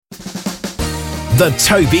The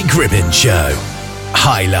Toby Gribbin Show.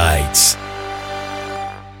 Highlights.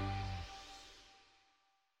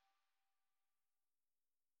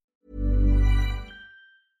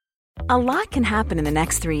 A lot can happen in the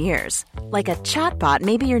next 3 years. Like a chatbot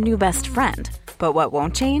may be your new best friend. But what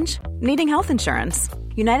won't change? Needing health insurance.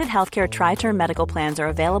 United Healthcare Tri-Term Medical Plans are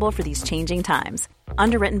available for these changing times.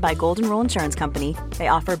 Underwritten by Golden Rule Insurance Company, they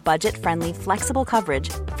offer budget-friendly, flexible coverage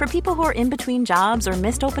for people who are in between jobs or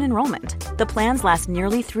missed open enrollment. The plans last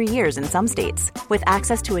nearly 3 years in some states, with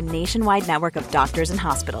access to a nationwide network of doctors and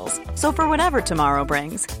hospitals. So for whatever tomorrow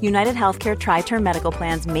brings, United Healthcare Tri-Term Medical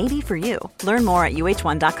Plans may be for you. Learn more at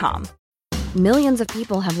uh1.com. Millions of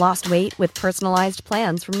people have lost weight with personalized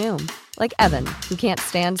plans from Noom. Like Evan, who can't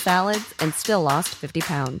stand salads and still lost 50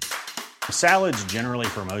 pounds. Salads generally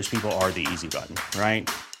for most people are the easy button, right?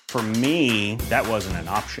 For me, that wasn't an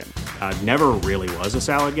option. I never really was a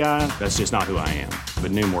salad guy. That's just not who I am.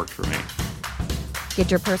 But Noom worked for me.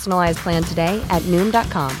 Get your personalized plan today at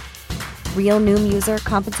Noom.com. Real Noom user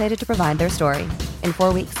compensated to provide their story. In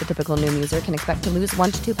 4 weeks, the typical Noom user can expect to lose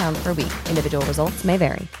 1 to 2 pounds per week. Individual results may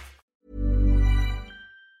vary.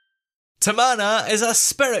 Tamanna is a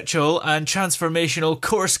spiritual and transformational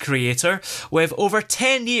course creator with over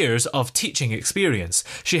 10 years of teaching experience.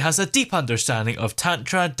 She has a deep understanding of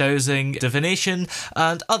Tantra, dowsing, divination,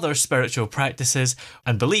 and other spiritual practices,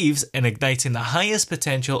 and believes in igniting the highest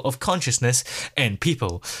potential of consciousness in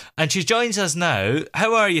people. And she joins us now.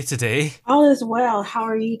 How are you today? All is well. How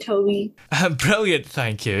are you, Toby? Brilliant,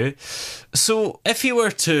 thank you. So, if you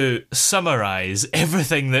were to summarise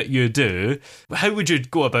everything that you do, how would you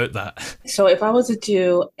go about that? So if I was to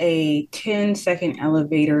do a 10-second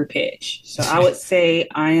elevator pitch, so I would say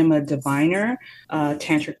I am a diviner, a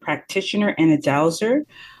tantric practitioner, and a dowser.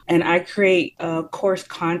 And I create course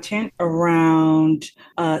content around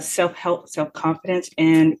self-help, self-confidence,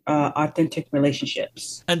 and authentic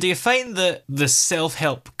relationships. And do you find that the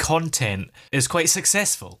self-help content is quite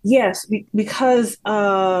successful? Yes, because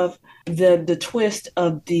of the twist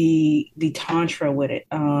of the tantra with it.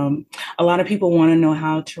 A lot of people want to know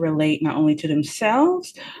how to relate not only to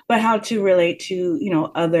themselves, but how to relate to,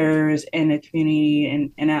 others and the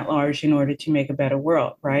community and at large in order to make a better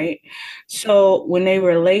world, right? So when they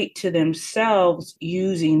relate to themselves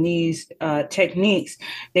using these techniques,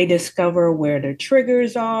 they discover where their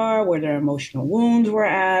triggers are, where their emotional wounds were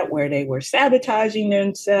at, where they were sabotaging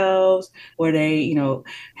themselves, where they,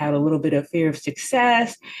 had a little bit of fear of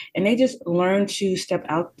success. And they just learn to step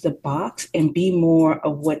out the box and be more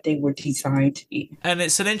of what they were designed to be. And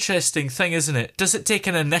it's an interesting thing, isn't it? Does it take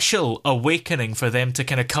an initial awakening for them to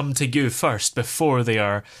kind of come to you first before they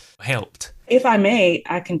are helped? If I may,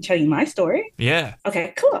 I can tell you my story. Yeah.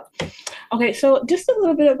 Okay, cool. Okay, so just a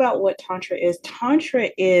little bit about what Tantra is. Tantra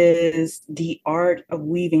is the art of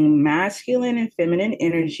weaving masculine and feminine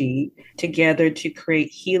energy together to create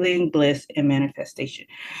healing, bliss, and manifestation.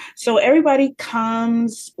 So everybody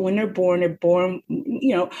comes when they're born,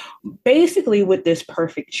 basically with this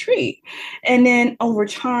perfect tree. And then over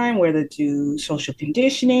time, whether due social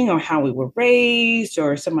conditioning or how we were raised,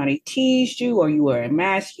 or somebody teased you, or you were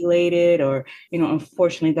emasculated, or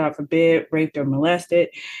unfortunately, God forbid, raped or molested.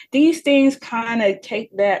 These things kind of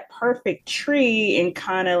take that perfect tree and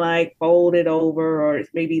kind of like fold it over, or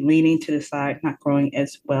maybe leaning to the side, not growing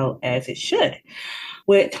as well as it should.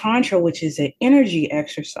 With Tantra, which is an energy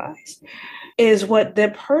exercise, is what the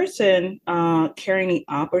person carrying the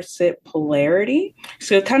opposite polarity.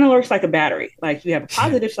 So it kind of looks like a battery. Like you have a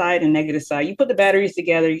positive side and negative side. You put the batteries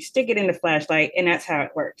together, you stick it in the flashlight, and that's how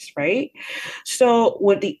it works, right? So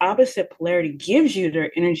what the opposite polarity gives you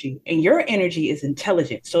their energy, and your energy is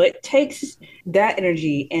intelligent. So it takes that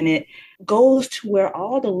energy and it goes to where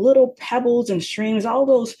all the little pebbles and streams, all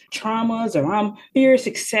those traumas, or I'm fear of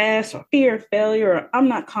success or fear of failure, or I'm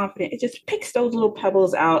not confident. It just picks those little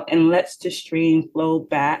pebbles out and lets the stream flow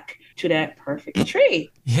back to that perfect tree.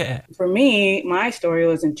 Yeah. For me, my story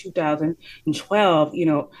was in 2012.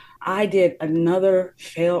 I did another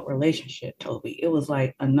failed relationship, Toby. It was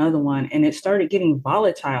like another one, and it started getting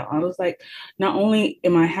volatile. I was like, not only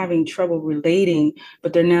am I having trouble relating,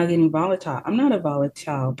 but they're now getting volatile. I'm not a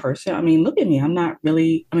volatile person. I mean, look at me. I'm not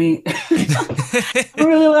really, I'm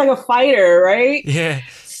really like a fighter, right? Yeah.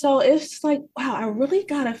 So it's like, wow, I really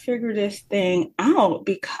got to figure this thing out,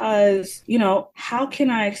 because, how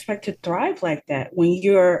can I expect to thrive like that when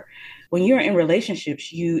you're in relationships?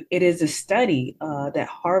 It is a study that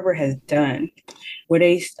Harvard has done where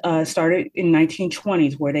they started in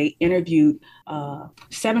 1920s, where they interviewed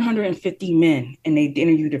 750 men, and they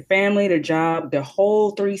interviewed their family, their job, their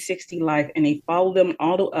whole 360 life, and they followed them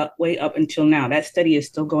all the way up until now. That study is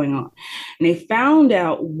still going on. And they found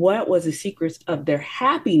out what was the secrets of their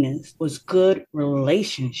happiness was good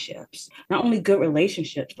relationships. Not only good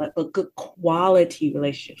relationships, but good quality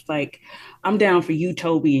relationships. Like, I'm down for you,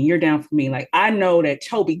 Toby, and you're down for me. Like, I know that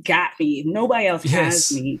Toby got me. Nobody else has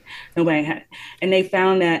me. Nobody has. And they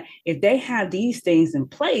found that if they have these things in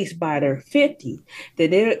place by their 50,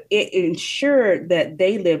 that it ensured that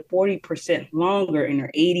they live 40% longer in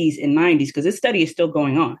their 80s and 90s, because this study is still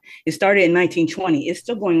going on. It started in 1920. It's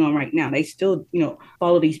still going on right now. They still,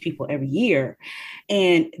 follow these people every year.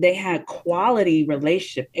 And they had quality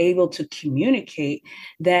relationship, able to communicate,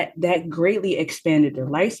 that greatly expanded their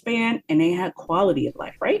lifespan, and they had quality of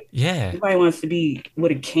life, right? Yeah. Everybody wants to be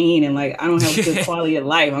with a cane and like, I don't have a good quality of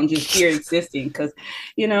life. I'm just here existing because,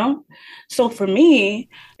 So for me,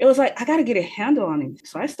 it was like, I got to get a handle on it.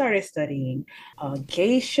 So I started studying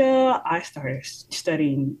geisha. I started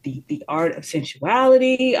studying the art of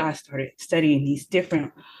sensuality. I started studying these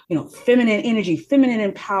different, feminine energy,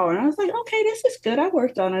 feminine power. And I was like, okay, this is good. I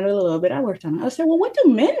worked on it a little bit. I said, well, what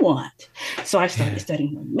do men want? So I started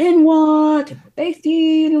studying what men want and what they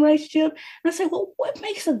see in a relationship. And I said, well, what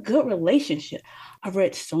makes a good relationship? I've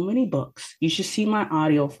read so many books. You should see my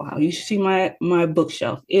audio file. You should see my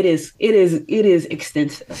bookshelf. It is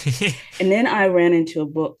extensive. And then I ran into a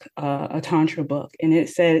book, a Tantra book, and it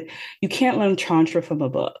said, you can't learn Tantra from a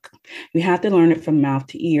book. You have to learn it from mouth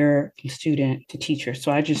to ear, from student to teacher.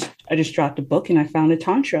 So I just dropped a book, and I found a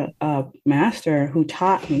Tantra master who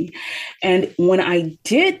taught me. And when I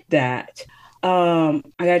did that, I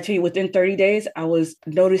got to tell you, within 30 days, I was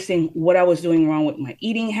noticing what I was doing wrong with my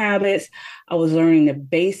eating habits. I was learning the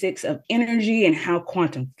basics of energy and how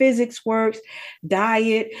quantum physics works,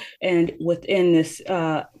 diet. And within this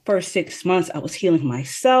first 6 months, I was healing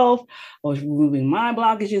myself. I was removing my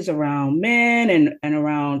blockages around men and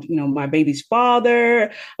around, my baby's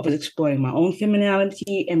father. I was exploring my own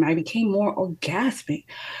femininity, and I became more orgasmic.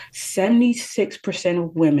 76%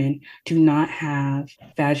 of women do not have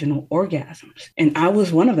vaginal orgasms, and I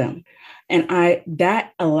was one of them. And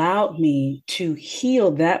that allowed me to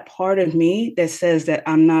heal that part of me that says that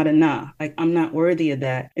I'm not enough, like I'm not worthy of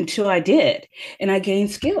that, until I did. And I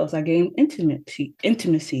gained skills. I gained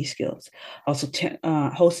intimacy skills. Also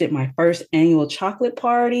hosted my first annual chocolate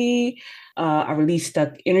party. I released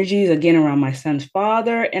stuck energies again around my son's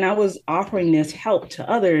father, and I was offering this help to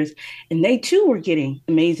others, and they too were getting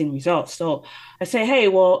amazing results. So I say, hey,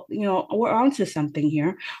 well, we're onto something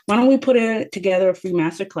here. Why don't we put together a free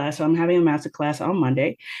masterclass? So I'm having a masterclass on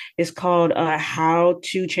Monday. It's called How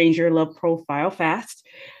to Change Your Love Profile Fast,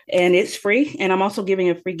 and it's free. And I'm also giving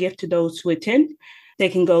a free gift to those who attend. They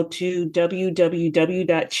can go to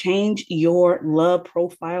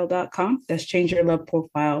www.changeyourloveprofile.com. That's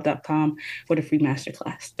changeyourloveprofile.com for the free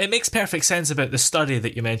masterclass. It makes perfect sense about the study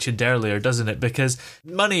that you mentioned earlier, doesn't it? Because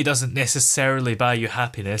money doesn't necessarily buy you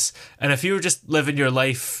happiness. And if you're just living your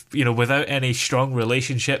life, without any strong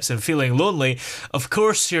relationships and feeling lonely, of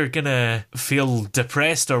course you're going to feel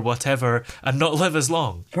depressed or whatever and not live as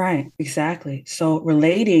long. Right, exactly. So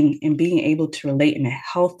relating and being able to relate in a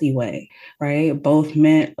healthy way, right? Both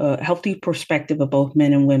men, a healthy perspective of both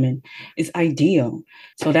men and women is ideal.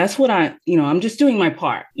 So that's what I'm just doing my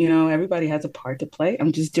part. Everybody has a part to play.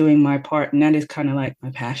 I'm just doing my part, and that is kind of like my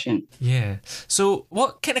passion. Yeah. So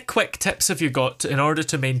what kind of quick tips have you got in order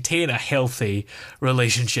to maintain a healthy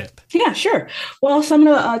relationship? Yeah, sure. Well, some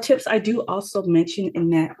of the tips I do also mention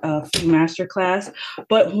in that free masterclass,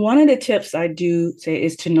 but one of the tips I do say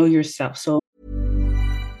is to know yourself. So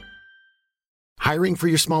Hiring for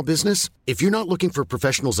your small business? If you're not looking for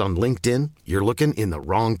professionals on LinkedIn, you're looking in the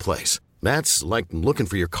wrong place. That's like looking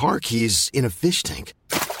for your car keys in a fish tank.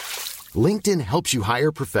 LinkedIn helps you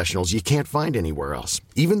hire professionals you can't find anywhere else,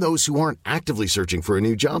 even those who aren't actively searching for a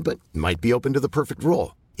new job but might be open to the perfect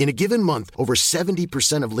role. In a given month, over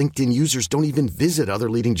 70% of LinkedIn users don't even visit other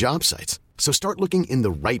leading job sites. So start looking in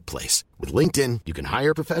the right place. With LinkedIn, you can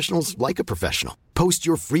hire professionals like a professional. Post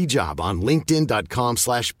your free job on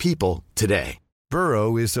linkedin.com/people today.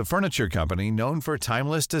 Burrow is a furniture company known for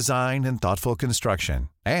timeless design and thoughtful construction,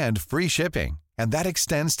 and free shipping, and that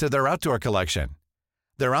extends to their outdoor collection.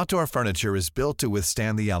 Their outdoor furniture is built to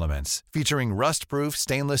withstand the elements, featuring rust-proof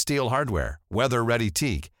stainless steel hardware, weather-ready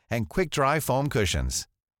teak, and quick-dry foam cushions.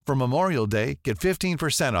 For Memorial Day, get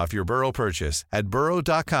 15% off your Burrow purchase at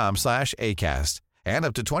burrow.com/acast, and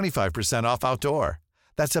up to 25% off outdoor.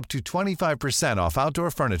 That's up to 25% off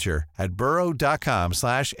outdoor furniture at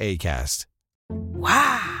burrow.com/acast.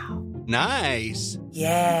 Wow. Nice.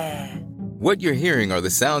 Yeah. What you're hearing are the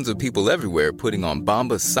sounds of people everywhere putting on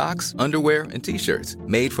Bombas socks, underwear, and T-shirts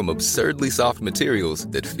made from absurdly soft materials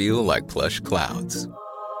that feel like plush clouds.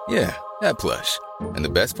 Yeah, that plush. And the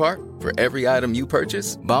best part? For every item you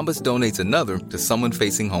purchase, Bombas donates another to someone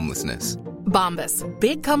facing homelessness. Bombas.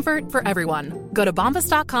 Big comfort for everyone. Go to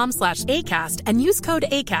bombas.com/ACAST and use code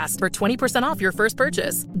ACAST for 20% off your first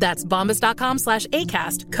purchase. That's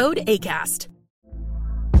bombas.com/ACAST. Code ACAST.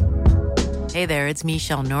 Hey there, it's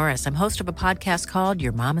Michelle Norris. I'm host of a podcast called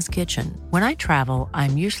Your Mama's Kitchen. When I travel,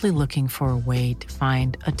 I'm usually looking for a way to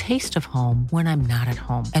find a taste of home when I'm not at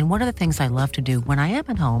home. And one of the things I love to do when I am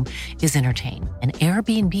at home is entertain. And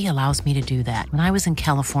Airbnb allows me to do that. When I was in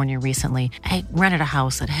California recently, I rented a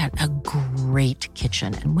house that had a great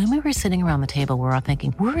kitchen. And when we were sitting around the table, we were all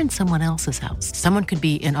thinking, we're in someone else's house. Someone could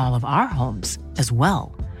be in all of our homes as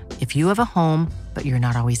well. If you have a home, but you're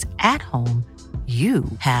not always at home, you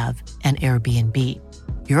have an Airbnb.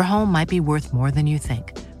 Your home might be worth more than you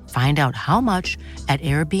think. Find out how much at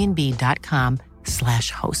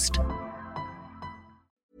airbnb.com/host.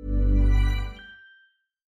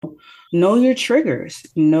 Know your triggers.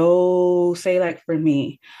 Know, say like for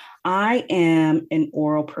me, I am an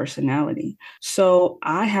oral personality. So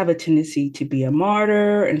I have a tendency to be a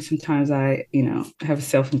martyr. And sometimes I, have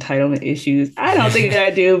self-entitlement issues. I don't think that I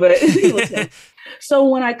do, but so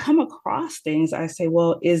when I come across things, I say,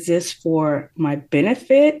 well, is this for my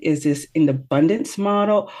benefit? Is this in the abundance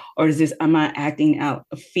model? Or am I acting out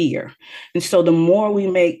of fear? And so the more we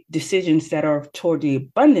make decisions that are toward the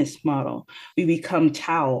abundance model, we become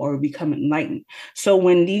Tao or we become enlightened. So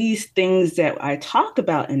when these things that I talk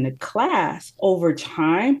about in the class over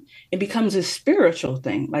time, it becomes a spiritual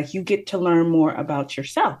thing. Like you get to learn more about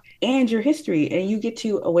yourself and your history, and you get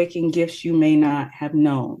to awaken gifts you may not have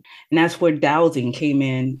known. And that's where dowsing came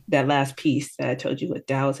in, that last piece that I told you with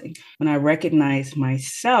dowsing. When I recognized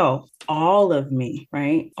myself, all of me,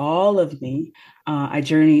 right? All of me. I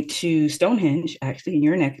journeyed to Stonehenge, actually, in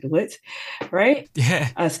your neck of the woods, right?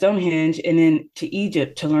 Yeah. Stonehenge, and then to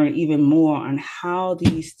Egypt to learn even more on how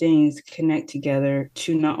these things connect together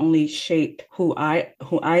to not only shape who I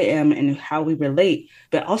am and how we relate,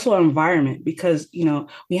 but also our environment. Because,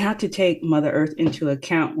 we have to take Mother Earth into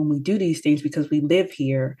account when we do these things because we live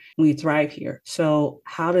here, we thrive here. So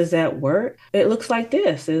how does that work? It looks like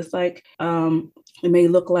this. It's like, it may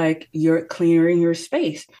look like you're clearing your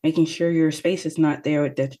space, making sure your space is not there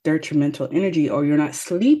with detrimental energy, or you're not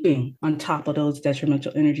sleeping on top of those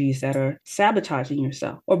detrimental energies that are sabotaging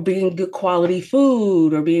yourself, or being good quality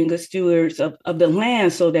food, or being good stewards of the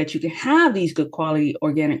land so that you can have these good quality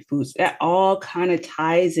organic foods. That all kind of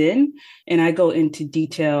ties in. And I go into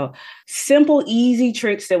detail, simple, easy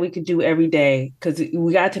tricks that we could do every day, because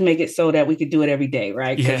we got to make it so that we could do it every day,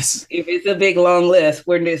 right? Yes. If it's a big, long list,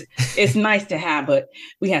 it's nice to have, but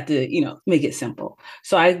we have to, make it simple.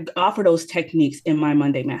 So I offer those techniques in my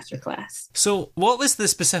Monday Masterclass. So what was the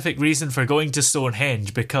specific reason for going to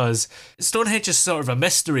Stonehenge? Because Stonehenge is sort of a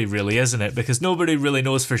mystery, really, isn't it? Because nobody really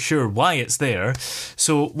knows for sure why it's there.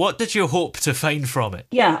 So what did you hope to find from it?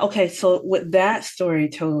 Yeah, okay. So with that story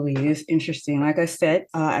totally is interesting. Like I said,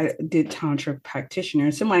 I did Tantra practitioner,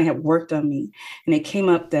 and somebody had worked on me, and it came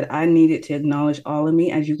up that I needed to acknowledge all of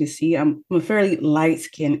me. As you can see, I'm a fairly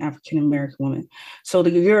light-skinned African-American woman. So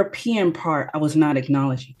the European part, I was not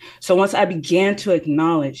acknowledging. So once I began to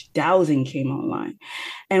acknowledge, dowsing came online.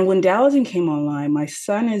 And when dowsing came online, my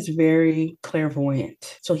son is very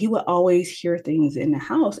clairvoyant. So he would always hear things in the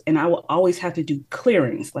house, and I would always have to do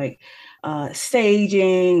clearings, like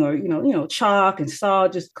saging or, chalk and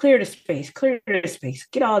salt, just clear the space,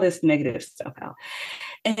 get all this negative stuff out.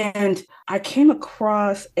 And I came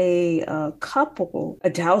across a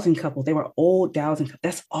dowsing couple. They were old dowsing couple.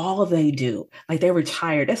 That's all they do. Like, they're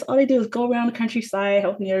retired. That's all they do is go around the countryside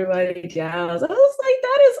helping everybody douse. I was like,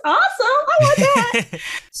 that is awesome. I want that.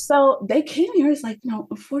 So they came here. It's like,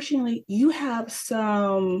 unfortunately, you have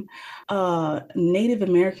some Native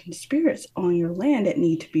American spirits on your land that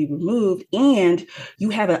need to be removed. And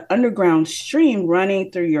you have an underground stream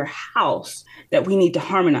running through your house that we need to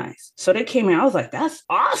harmonize. So they came in. I was like, that's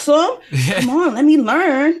awesome. Come on, let me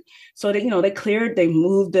learn. So they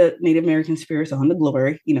moved the Native American spirits on the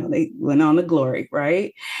glory. They went on the glory,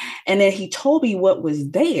 right? And then he told me what was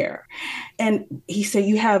there. And he said,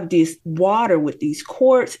 you have this water with these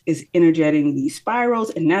quartz is energeting these spirals.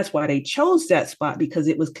 And that's why they chose that spot, because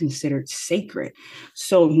it was considered sacred.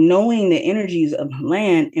 So knowing the energies of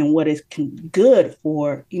land and what is good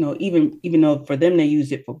for, even though for them they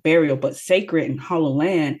used it for burial, but sacred and hollow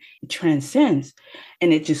land, it transcends.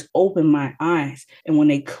 And it just opened my eyes. And when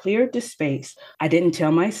they cleared the space, I didn't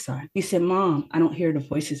tell my son. He said, Mom, I don't hear the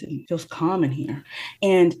voices. It feels calm in here.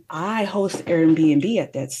 And I host Airbnb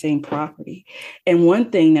at that same property. And one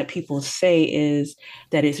thing that people say is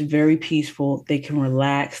that it's very peaceful. They can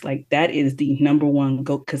relax. Like that is the number one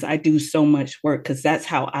go, because I do so much work, because that's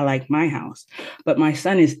how I like my house. But my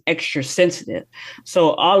son is extra sensitive.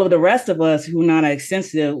 So all of the rest of us who not as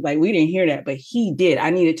sensitive, like we didn't hear that, but he did. I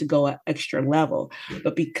needed to go an extra level.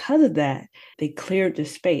 But because of that, they cleared the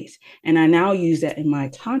space. And I now use that in my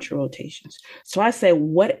Tantra rotations. So I said,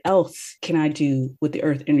 what else can I do with the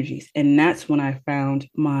earth energies? And that's when I found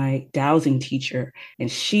my dowsing teacher.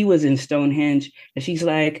 And she was in Stonehenge. And she's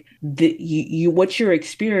like, what you're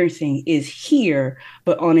experiencing is here,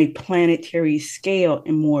 but on a planetary scale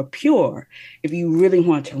and more pure. If you really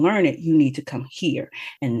want to learn it, you need to come here.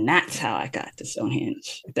 And that's how I got to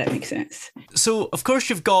Stonehenge, if that makes sense. So, of course,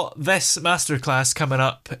 you've got this masterclass coming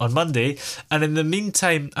up on Monday. And in the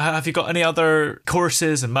meantime, have you got any other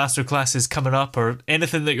courses and masterclasses coming up or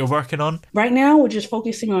anything that you're working on? Right now, we're just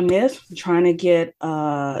focusing on this. We're trying to get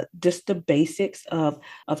just the basics of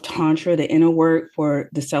Tantra, the inner work for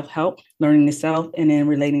the self-help, learning the self, and then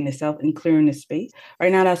relating the self and clearing the space.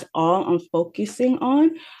 Right now, that's all I'm focusing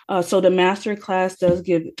on. So the master class does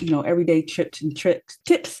give, everyday tips and tricks.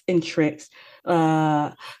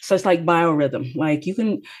 So it's like biorhythm. Like you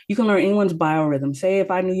can learn anyone's biorhythm. Say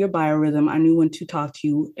if I knew your biorhythm, I knew when to talk to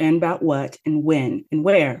you and about what and when and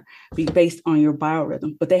where, based on your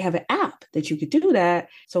biorhythm. But they have an app that you could do that.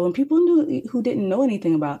 So when people who didn't know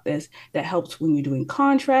anything about this, that helps when you're doing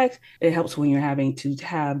contracts. It helps when you're having to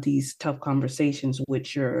have these tough conversations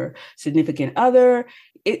with your significant other.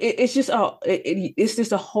 It's just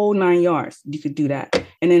a whole 9 yards. You could do that.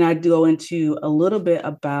 And then I go into a little bit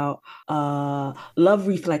about love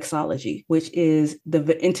reflexology, which is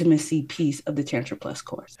the intimacy piece of the Tantra Plus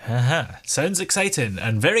course. Sounds exciting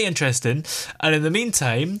and very interesting. And in the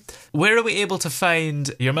meantime, where are we able to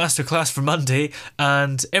find your masterclass for Monday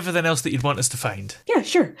and everything else that you'd want us to find? Yeah,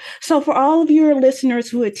 sure. So for all of your listeners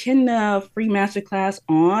who attend the free masterclass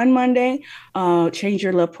on Monday, change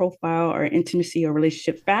your love profile or intimacy or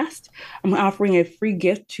relationship fast, I'm offering a free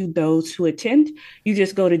gift to those who attend. You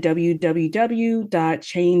just go to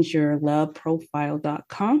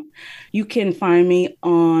www.changeyourloveprofile.com. You can find me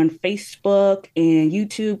on Facebook and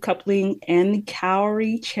YouTube, Coupling and the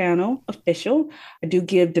Cowrie channel official. I do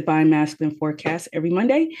give Divine Masculine forecasts every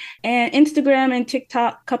Monday, and Instagram and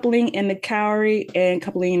TikTok, Coupling and the Cowrie and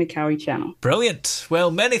Coupling and the Cowrie channel. Brilliant.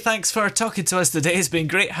 Well, many thanks for talking to us today. It's been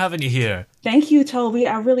great having you here. Thank you, Toby.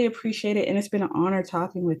 I really appreciate it. And it's been an honor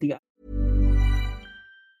talking with you.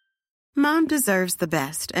 Mom deserves the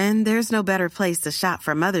best, and there's no better place to shop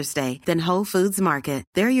for Mother's Day than Whole Foods Market.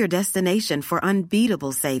 They're your destination for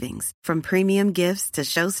unbeatable savings, from premium gifts to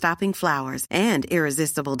show-stopping flowers and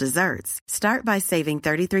irresistible desserts. Start by saving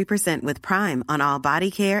 33% with Prime on all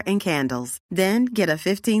body care and candles. Then get a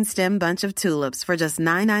 15-stem bunch of tulips for just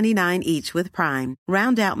 $9.99 each with Prime.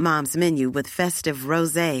 Round out Mom's menu with festive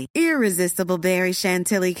rosé, irresistible berry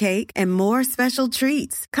chantilly cake, and more special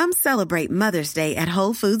treats. Come celebrate Mother's Day at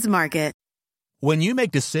Whole Foods Market. When you make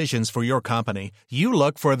decisions for your company, you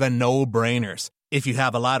look for the no-brainers. If you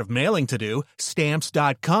have a lot of mailing to do,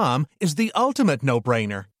 Stamps.com is the ultimate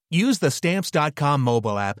no-brainer. Use the Stamps.com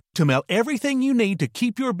mobile app to mail everything you need to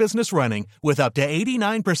keep your business running with up to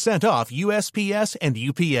 89% off USPS and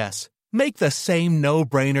UPS. Make the same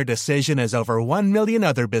no-brainer decision as over 1 million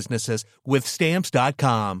other businesses with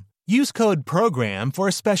Stamps.com. Use code PROGRAM for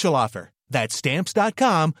a special offer. That's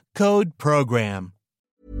Stamps.com, code PROGRAM.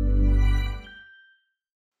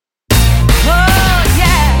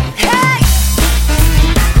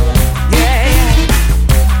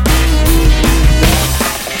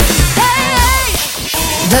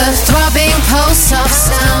 The throbbing pulse of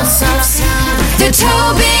sound. The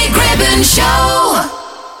Toby Gribbon Show.